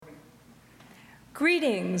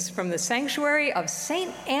Greetings from the sanctuary of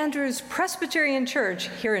St. Andrew's Presbyterian Church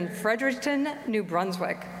here in Fredericton, New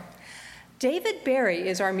Brunswick. David Berry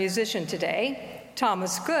is our musician today,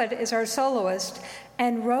 Thomas Good is our soloist,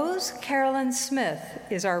 and Rose Carolyn Smith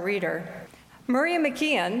is our reader. Maria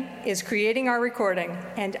McKeon is creating our recording,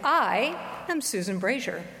 and I am Susan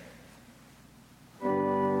Brazier.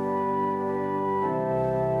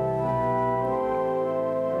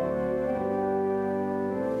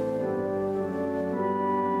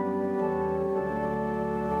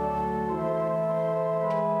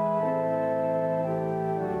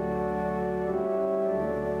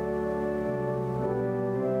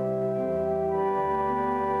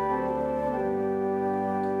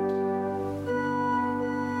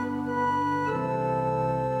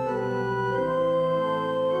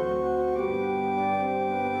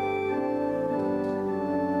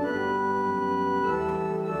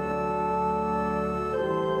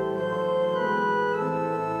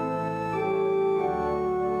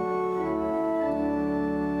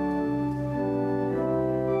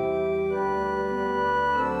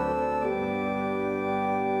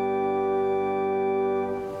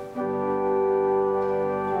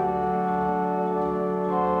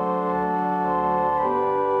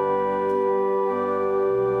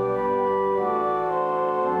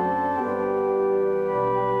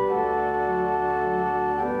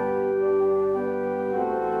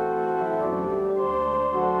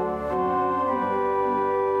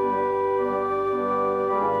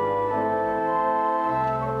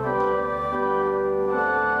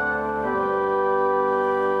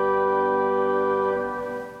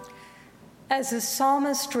 As the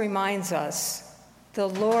psalmist reminds us, the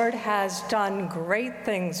Lord has done great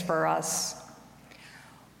things for us.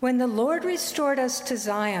 When the Lord restored us to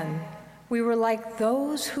Zion, we were like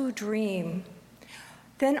those who dream.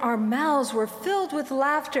 Then our mouths were filled with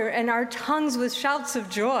laughter and our tongues with shouts of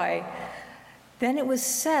joy. Then it was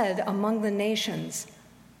said among the nations,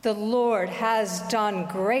 the Lord has done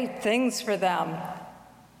great things for them.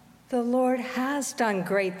 The Lord has done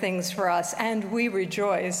great things for us, and we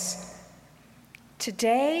rejoice.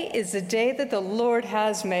 Today is the day that the Lord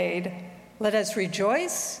has made. Let us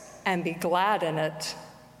rejoice and be glad in it.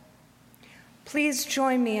 Please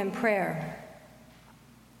join me in prayer.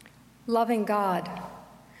 Loving God,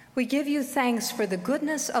 we give you thanks for the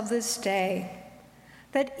goodness of this day,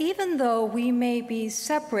 that even though we may be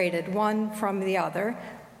separated one from the other,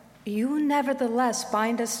 you nevertheless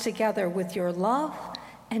bind us together with your love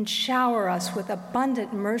and shower us with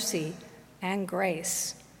abundant mercy and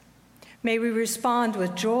grace. May we respond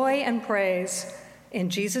with joy and praise.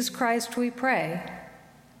 In Jesus Christ we pray.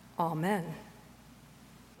 Amen.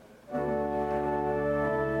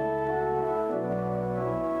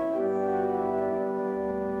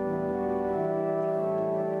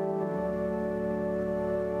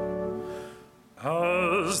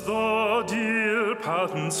 As the deer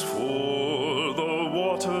pants for the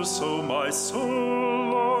water, so my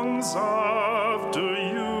soul longs after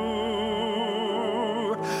you.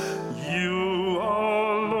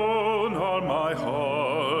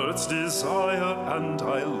 Desire, and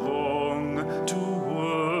I long to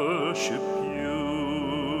worship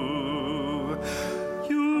you.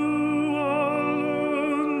 You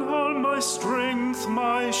alone are my strength,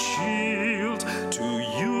 my shield. To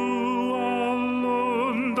you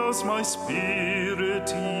alone does my spirit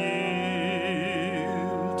yield.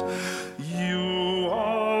 You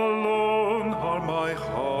alone are my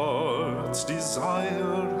heart's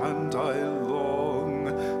desire, and I long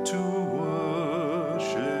to worship.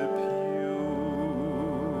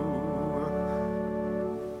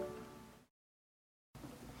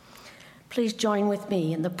 Please join with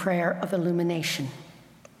me in the prayer of illumination.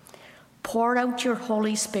 Pour out your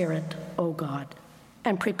Holy Spirit, O God,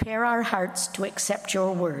 and prepare our hearts to accept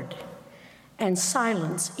your word, and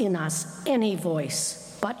silence in us any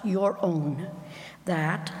voice but your own,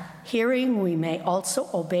 that, hearing, we may also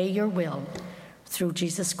obey your will, through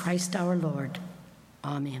Jesus Christ our Lord.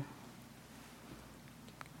 Amen.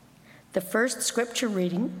 The first scripture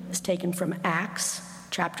reading is taken from Acts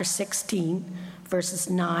chapter 16, verses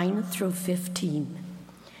 9 through 15.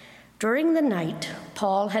 During the night,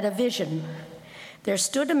 Paul had a vision. There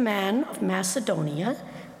stood a man of Macedonia,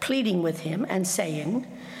 pleading with him and saying,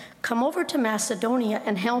 "Come over to Macedonia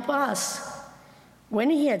and help us." When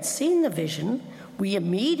he had seen the vision, we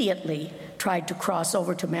immediately tried to cross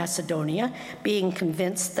over to Macedonia, being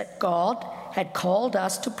convinced that God had called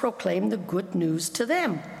us to proclaim the good news to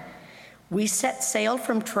them. We set sail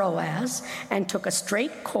from Troas and took a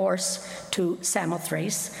straight course to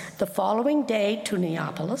Samothrace, the following day to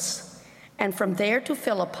Neapolis, and from there to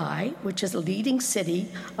Philippi, which is a leading city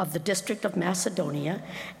of the district of Macedonia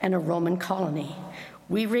and a Roman colony.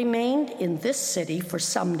 We remained in this city for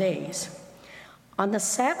some days. On the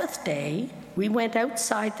Sabbath day, we went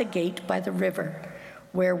outside the gate by the river,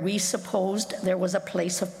 where we supposed there was a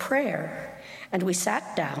place of prayer, and we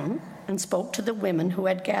sat down and spoke to the women who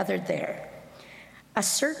had gathered there. A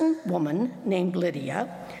certain woman named Lydia,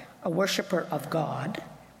 a worshiper of God,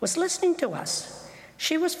 was listening to us.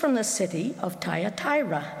 She was from the city of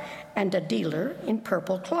Thyatira and a dealer in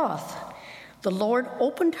purple cloth. The Lord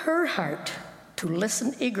opened her heart to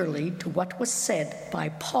listen eagerly to what was said by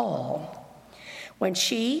Paul. When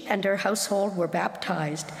she and her household were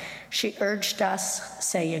baptized, she urged us,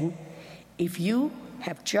 saying, "If you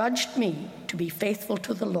have judged me to be faithful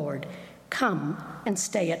to the Lord, come and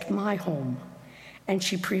stay at my home." And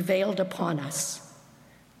she prevailed upon us.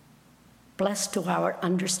 Blessed to our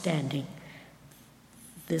understanding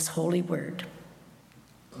this holy word.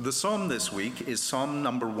 The psalm this week is Psalm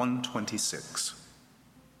number 126.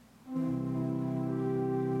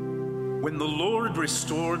 When the Lord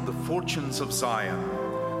restored the fortunes of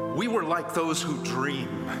Zion, we were like those who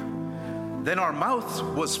dream. Then our mouth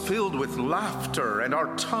was filled with laughter and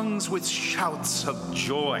our tongues with shouts of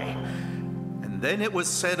joy. And then it was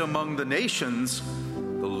said among the nations,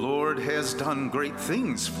 "The Lord has done great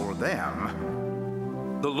things for them."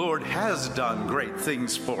 The Lord has done great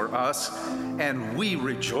things for us, and we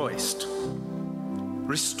rejoiced.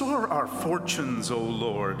 Restore our fortunes, O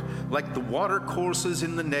Lord, like the watercourses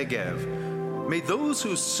in the Negev. May those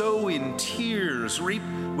who sow in tears reap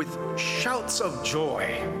with shouts of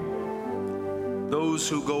joy. Those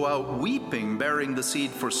who go out weeping, bearing the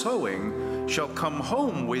seed for sowing, shall come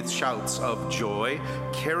home with shouts of joy,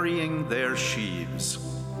 carrying their sheaves.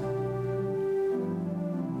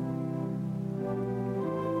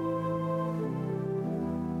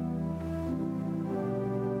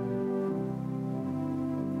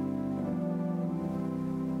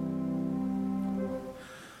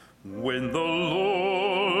 When the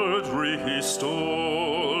Lord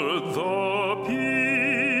restored the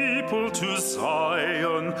people to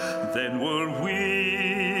Zion, then were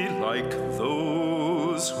we like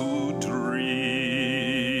those who dream.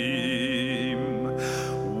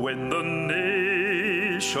 When the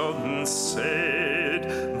nations said,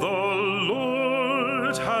 "The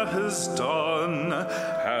Lord has done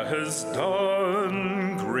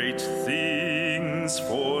great things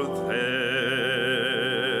for them."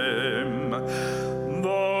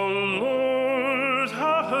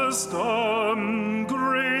 Has done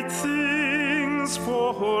great things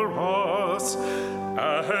for us,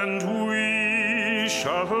 and we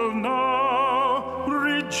shall now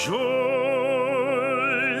rejoice.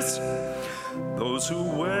 Those who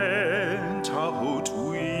went out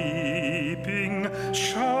weeping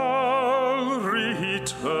shall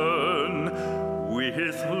return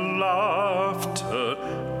with laughter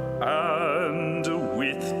and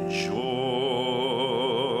with joy.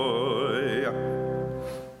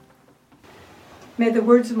 May the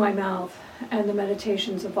words of my mouth and the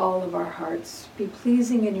meditations of all of our hearts be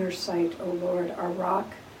pleasing in your sight, O Lord, our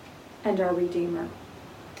rock and our Redeemer.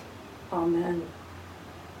 Amen.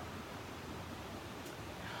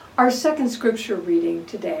 Our second scripture reading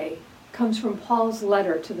today comes from Paul's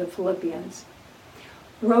letter to the Philippians.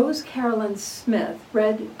 Rose Carolyn Smith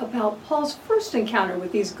read about Paul's first encounter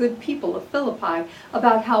with these good people of Philippi,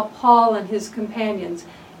 about how Paul and his companions,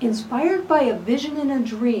 inspired by a vision and a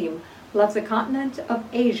dream, left the continent of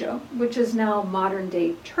Asia, which is now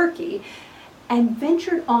modern-day Turkey, and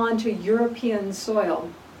ventured on to European soil.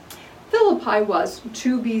 Philippi was,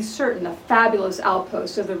 to be certain, a fabulous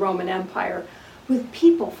outpost of the Roman Empire, with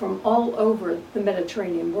people from all over the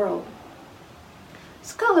Mediterranean world.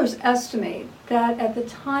 Scholars estimate that at the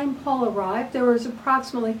time Paul arrived, there was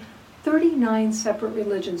approximately 39 separate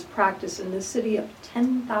religions practiced in the city of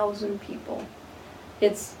 10,000 people.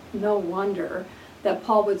 It's no wonder that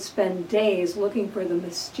Paul would spend days looking for the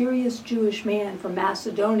mysterious Jewish man from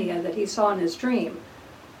Macedonia that he saw in his dream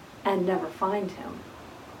and never find him.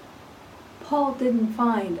 Paul didn't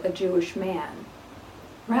find a Jewish man.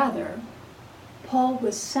 Rather, Paul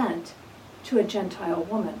was sent to a Gentile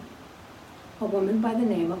woman, a woman by the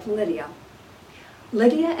name of Lydia.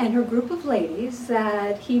 Lydia and her group of ladies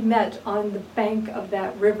that he met on the bank of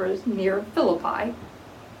that river near Philippi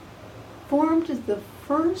formed the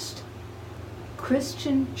first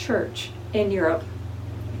Christian church in Europe.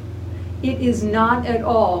 It is not at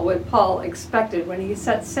all what Paul expected when he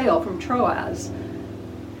set sail from Troas.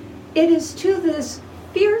 It is to this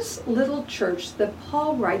fierce little church that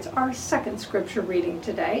Paul writes our second scripture reading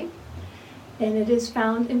today, and it is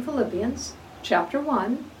found in Philippians chapter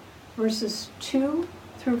 1, verses 2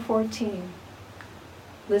 through 14.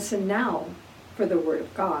 Listen now for the word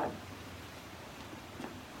of God.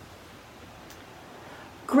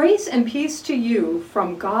 Grace and peace to you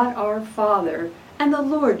from God our Father and the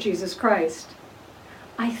Lord Jesus Christ.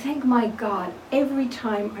 I thank my God every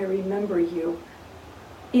time I remember you.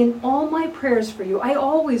 In all my prayers for you, I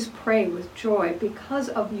always pray with joy because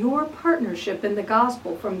of your partnership in the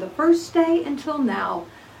gospel from the first day until now,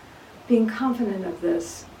 being confident of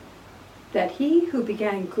this, that he who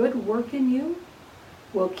began good work in you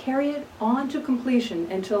will carry it on to completion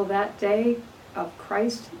until that day of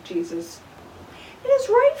Christ Jesus. It is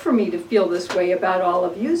right for me to feel this way about all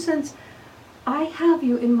of you, since I have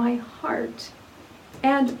you in my heart.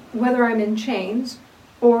 And whether I'm in chains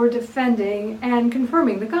or defending and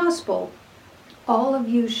confirming the gospel, all of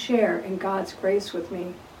you share in God's grace with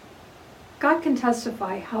me. God can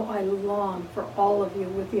testify how I long for all of you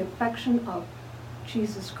with the affection of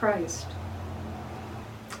Jesus Christ.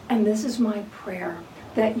 And this is my prayer,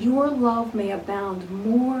 that your love may abound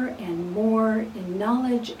more and more in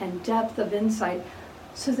knowledge and depth of insight,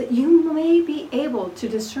 so that you may be able to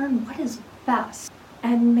discern what is best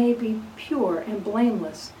and may be pure and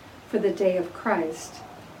blameless for the day of Christ,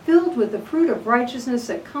 filled with the fruit of righteousness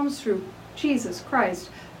that comes through Jesus Christ,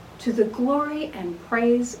 to the glory and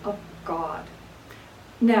praise of God.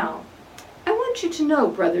 Now, I want you to know,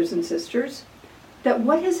 brothers and sisters, that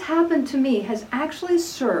what has happened to me has actually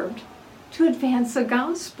served to advance the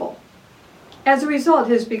gospel. As a result,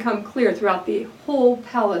 it has become clear throughout the whole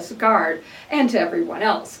palace guard and to everyone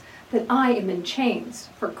else that I am in chains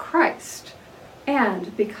for Christ.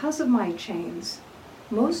 And because of my chains,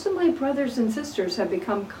 most of my brothers and sisters have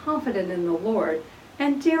become confident in the Lord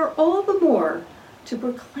and dare all the more to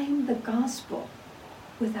proclaim the gospel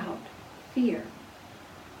without fear.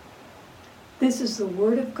 This is the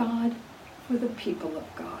word of God for the people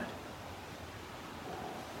of God.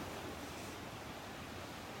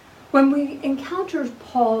 When we encounter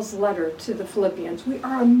Paul's letter to the Philippians, we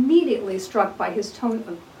are immediately struck by his tone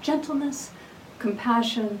of gentleness,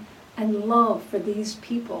 compassion, and love for these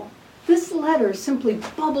people. This letter simply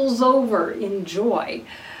bubbles over in joy.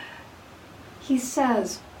 He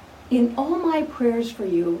says, "In all my prayers for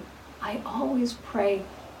you, I always pray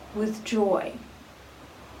with joy."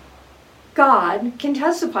 God can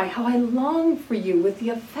testify how I long for you with the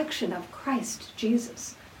affection of Christ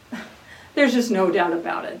Jesus. There's just no doubt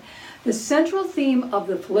about it. The central theme of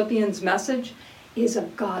the Philippians message is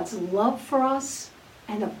of God's love for us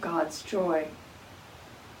and of God's joy.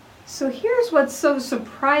 So here's what's so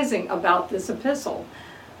surprising about this epistle.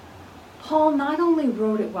 Paul not only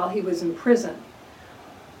wrote it while he was in prison,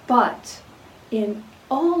 but in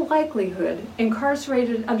all likelihood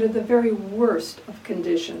incarcerated under the very worst of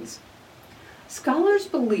conditions. Scholars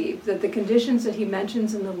believe that the conditions that he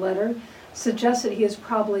mentions in the letter suggest that he is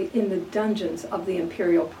probably in the dungeons of the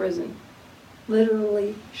imperial prison,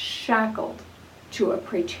 literally shackled to a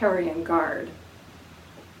Praetorian guard.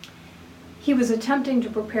 He was attempting to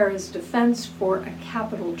prepare his defense for a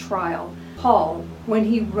capital trial. Paul, when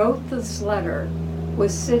he wrote this letter,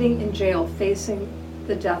 was sitting in jail facing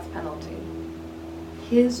the death penalty.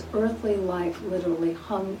 His earthly life literally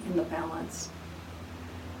hung in the balance.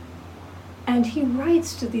 And he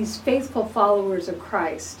writes to these faithful followers of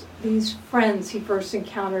Christ, these friends he first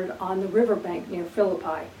encountered on the riverbank near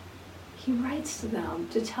Philippi. He writes to them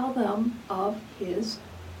to tell them of his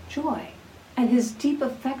joy and his deep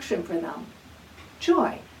affection for them.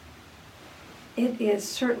 Joy. It is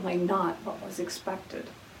certainly not what was expected.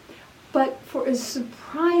 But for as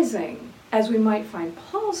surprising as we might find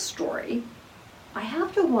Paul's story, I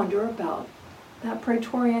have to wonder about that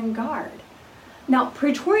Praetorian Guard. Now,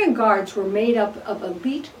 Praetorian Guards were made up of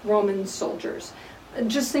elite Roman soldiers.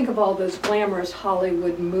 Just think of all those glamorous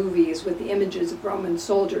Hollywood movies with the images of Roman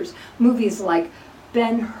soldiers. Movies like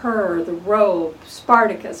Ben-Hur, The Robe,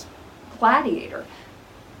 Spartacus, Gladiator.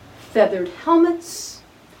 Feathered helmets,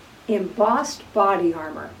 embossed body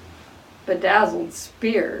armor, bedazzled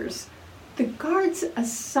spears. The guards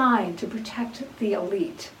assigned to protect the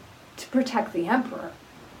elite, to protect the emperor,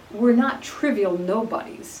 were not trivial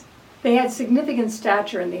nobodies. They had significant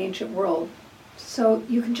stature in the ancient world. So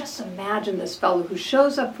you can just imagine this fellow who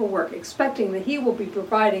shows up for work expecting that he will be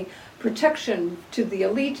providing protection to the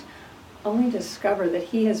elite, only to discover that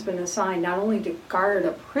he has been assigned not only to guard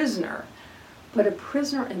a prisoner, but a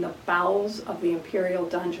prisoner in the bowels of the imperial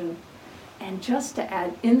dungeon. And just to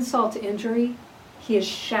add insult to injury, he is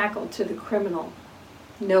shackled to the criminal.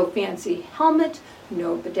 No fancy helmet,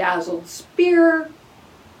 no bedazzled spear,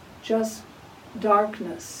 just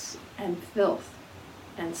darkness and filth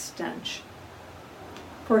and stench.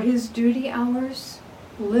 For his duty hours,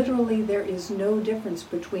 Literally, there is no difference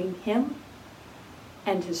between him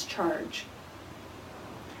and his charge.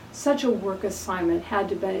 Such a work assignment had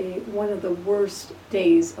to be one of the worst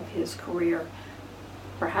days of his career.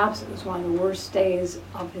 Perhaps it was one of the worst days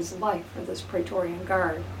of his life for this Praetorian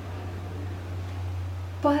Guard.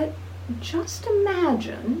 But just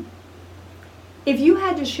imagine if you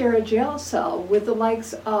had to share a jail cell with the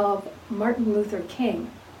likes of Martin Luther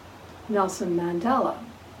King, Nelson Mandela,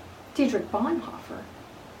 Dietrich Bonhoeffer,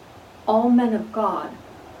 all men of God,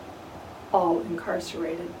 all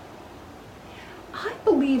incarcerated. I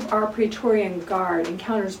believe our Praetorian Guard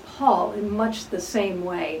encounters Paul in much the same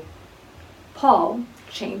way. Paul,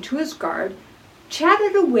 chained to his guard,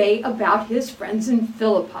 chatted away about his friends in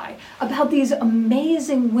Philippi, about these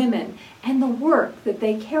amazing women and the work that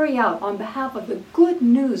they carry out on behalf of the good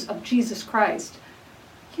news of Jesus Christ.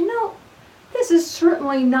 You know, this is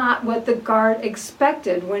certainly not what the guard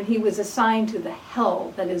expected when he was assigned to the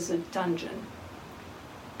hell that is a dungeon.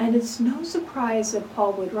 And it's no surprise that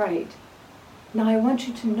Paul would write, "Now I want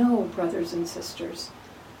you to know, brothers and sisters,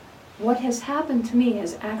 what has happened to me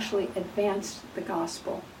has actually advanced the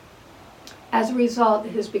gospel. As a result,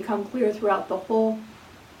 it has become clear throughout the whole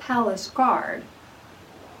palace guard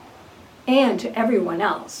and to everyone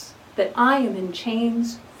else that I am in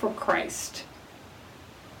chains for Christ."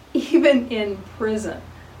 Even in prison,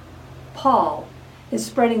 Paul is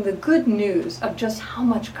spreading the good news of just how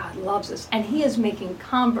much God loves us, and he is making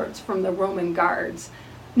converts from the Roman guards.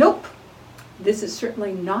 Nope, this is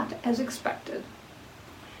certainly not as expected.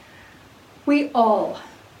 We all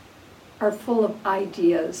are full of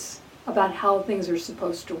ideas about how things are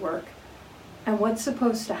supposed to work and what's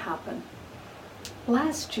supposed to happen.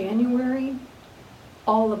 Last January,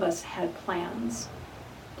 all of us had plans.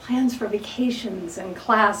 Plans for vacations and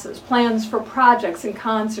classes, plans for projects and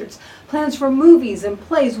concerts, plans for movies and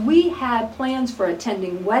plays. We had plans for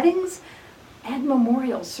attending weddings and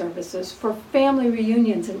memorial services, for family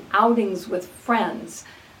reunions and outings with friends.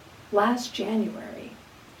 Last January,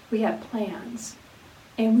 we had plans,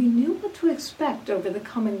 and we knew what to expect over the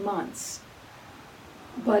coming months.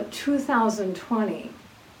 But 2020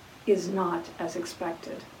 is not as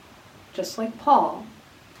expected. Just like Paul,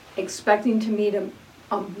 expecting to meet a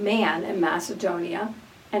man in Macedonia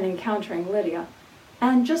and encountering Lydia,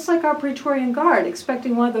 and just like our Praetorian Guard,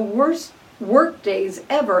 expecting one of the worst work days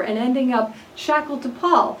ever and ending up shackled to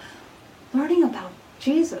Paul, learning about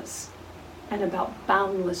Jesus and about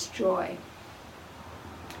boundless joy.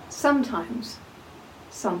 Sometimes,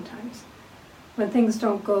 when things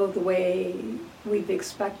don't go the way we've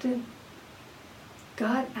expected,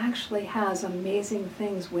 God actually has amazing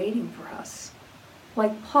things waiting for us,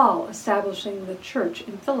 like Paul establishing the church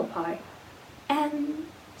in Philippi. And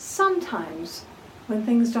sometimes when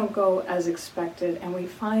things don't go as expected and we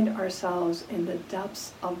find ourselves in the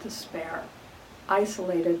depths of despair,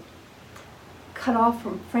 isolated, cut off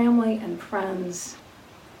from family and friends,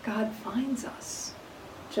 God finds us,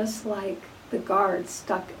 just like the guard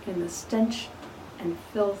stuck in the stench and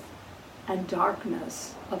filth and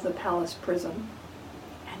darkness of the palace prison,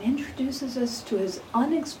 and introduces us to his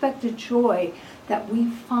unexpected joy that we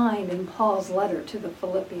find in Paul's letter to the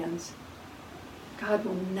Philippians. God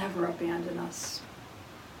will never abandon us.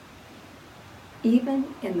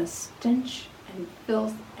 Even in the stench and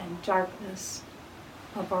filth and darkness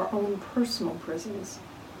of our own personal prisons,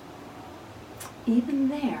 even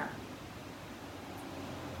there,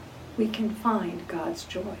 we can find God's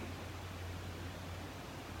joy.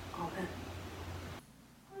 Amen.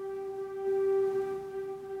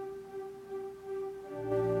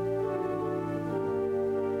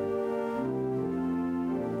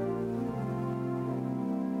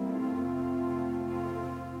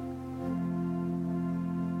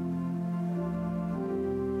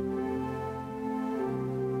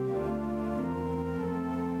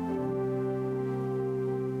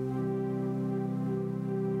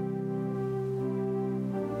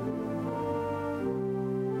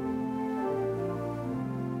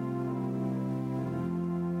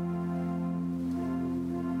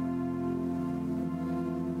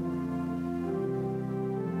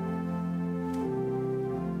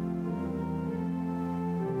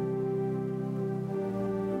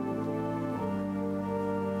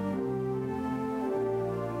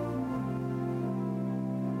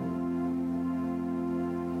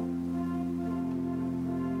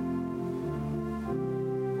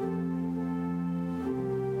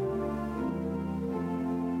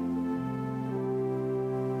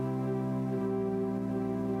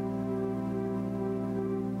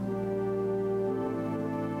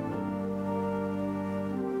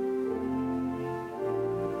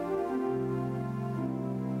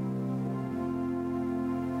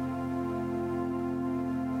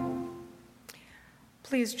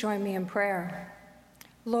 Please join me in prayer.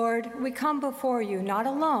 Lord, we come before you not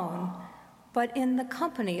alone, but in the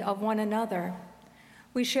company of one another.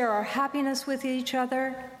 We share our happiness with each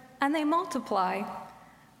other, and they multiply.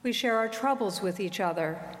 We share our troubles with each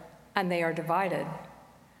other, and they are divided.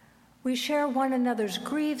 We share one another's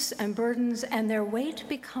griefs and burdens, and their weight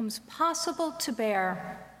becomes possible to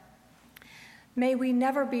bear. May we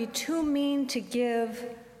never be too mean to give,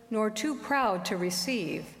 nor too proud to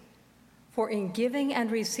receive. For in giving and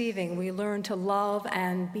receiving, we learn to love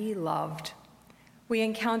and be loved. We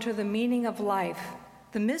encounter the meaning of life,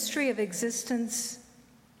 the mystery of existence,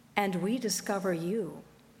 and we discover you.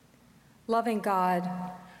 Loving God,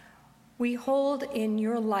 we hold in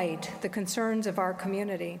your light the concerns of our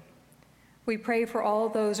community. We pray for all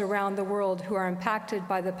those around the world who are impacted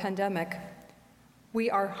by the pandemic. We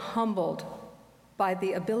are humbled by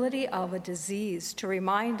the ability of a disease to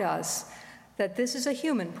remind us that this is a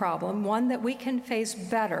human problem, one that we can face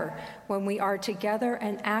better when we are together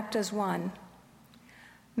and act as one.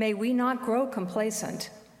 May we not grow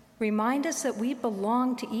complacent. Remind us that we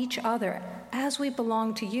belong to each other as we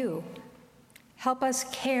belong to you. Help us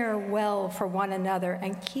care well for one another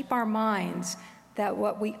and keep our minds that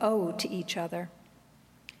what we owe to each other.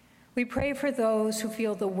 We pray for those who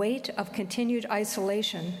feel the weight of continued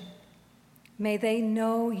isolation. May they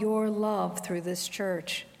know your love through this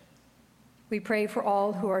church. We pray for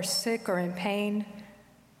all who are sick or in pain.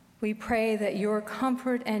 We pray that your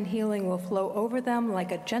comfort and healing will flow over them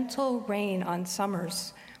like a gentle rain on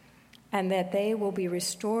summers, and that they will be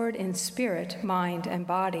restored in spirit, mind, and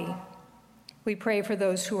body. We pray for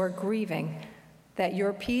those who are grieving, that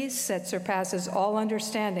your peace that surpasses all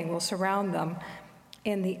understanding will surround them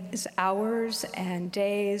in these hours and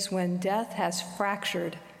days when death has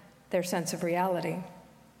fractured their sense of reality.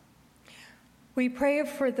 We pray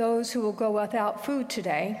for those who will go without food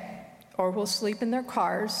today, or will sleep in their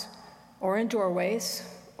cars, or in doorways,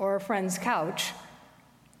 or a friend's couch.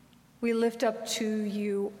 We lift up to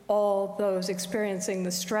you all those experiencing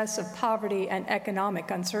the stress of poverty and economic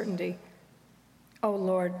uncertainty. Oh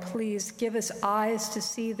Lord, please give us eyes to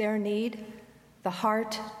see their need, the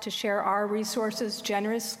heart to share our resources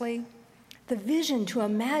generously, the vision to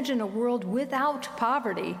imagine a world without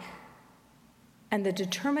poverty, and the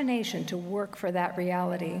determination to work for that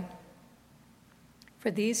reality.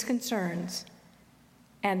 For these concerns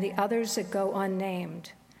and the others that go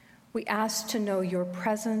unnamed, we ask to know your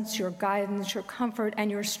presence, your guidance, your comfort,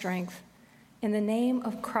 and your strength. In the name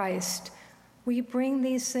of Christ, we bring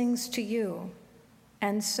these things to you.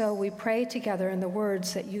 And so we pray together in the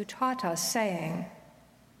words that you taught us, saying,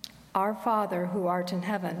 Our Father who art in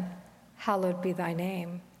heaven, hallowed be thy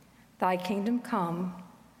name. Thy kingdom come,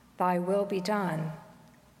 thy will be done,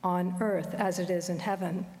 on earth as it is in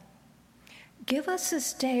heaven. Give us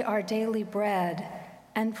this day our daily bread,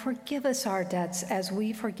 and forgive us our debts as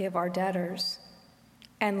we forgive our debtors.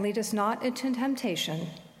 And lead us not into temptation,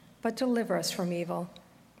 but deliver us from evil.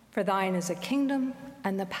 For thine is the kingdom,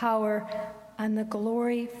 and the power, and the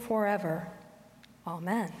glory forever.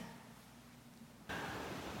 Amen.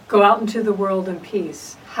 Go out into the world in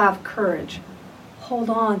peace. Have courage.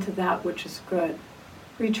 Hold on to that which is good.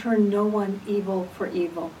 Return no one evil for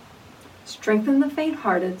evil. Strengthen the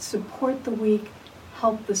faint-hearted, support the weak,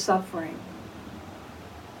 help the suffering.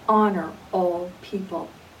 Honor all people.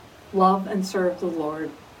 Love and serve the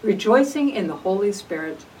Lord, rejoicing in the Holy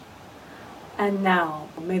Spirit. And now,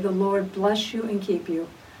 may the Lord bless you and keep you.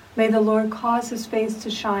 May the Lord cause his face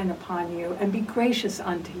to shine upon you and be gracious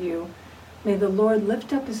unto you. May the Lord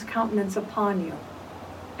lift up his countenance upon you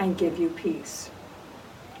and give you peace.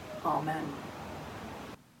 Amen.